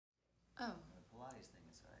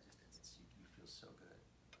so good.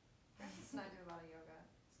 Francis and I do a lot of yoga.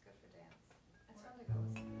 It's good for dance. It's fun to go listen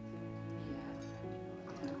to.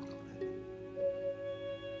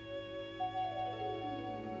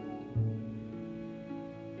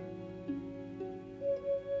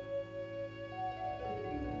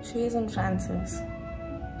 She isn't Frances.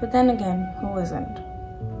 But then again, who isn't?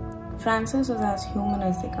 Frances is as human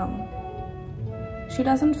as they come. She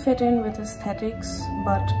doesn't fit in with aesthetics,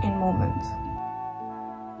 but in moments.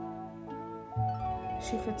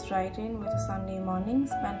 She fits right in with a Sunday morning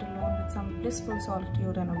spent alone with some blissful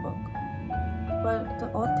solitude and a book. But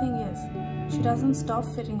the odd thing is, she doesn't stop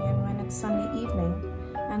fitting in when it's Sunday evening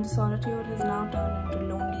and the solitude has now turned into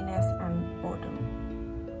loneliness and boredom.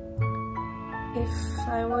 If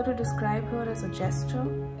I were to describe her as a gesture,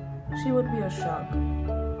 she would be a shrug.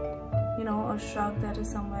 You know, a shrug that is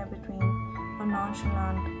somewhere between a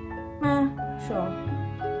nonchalant, meh, sure,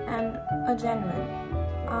 and a genuine,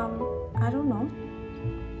 I don't know.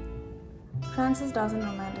 Frances doesn't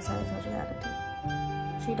romanticize her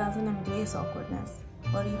reality. She doesn't embrace awkwardness,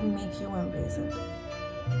 or even make you embrace it.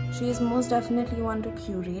 She is most definitely one to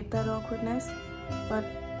curate that awkwardness, but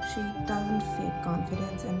she doesn't fake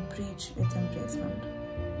confidence and preach its embracement.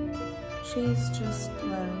 She's just,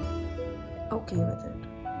 well, okay with it.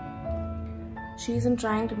 She isn't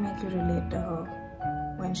trying to make you relate to her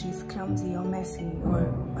when she's clumsy or messy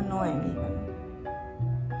or annoying even.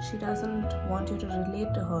 She doesn't want you to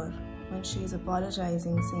relate to her when she's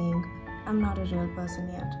apologizing, saying, "I'm not a real person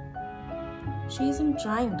yet." She isn't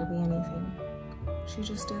trying to be anything. She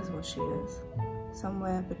just is what she is,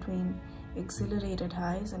 somewhere between exhilarated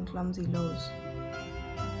highs and clumsy lows.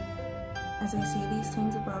 As I say these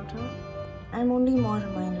things about her, I'm only more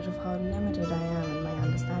reminded of how limited I am in my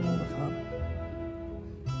understanding of her.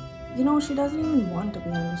 You know, she doesn't even want to be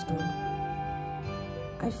understood.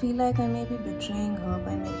 I feel like I may be betraying her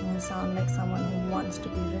by making her sound like someone who wants to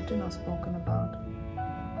be written or spoken about.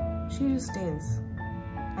 She just is.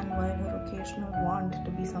 And while her occasional want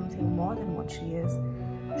to be something more than what she is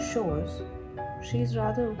shows, she's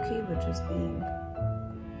rather okay with just being.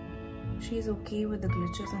 She's okay with the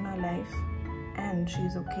glitches in her life, and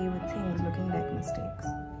she's okay with things looking like mistakes.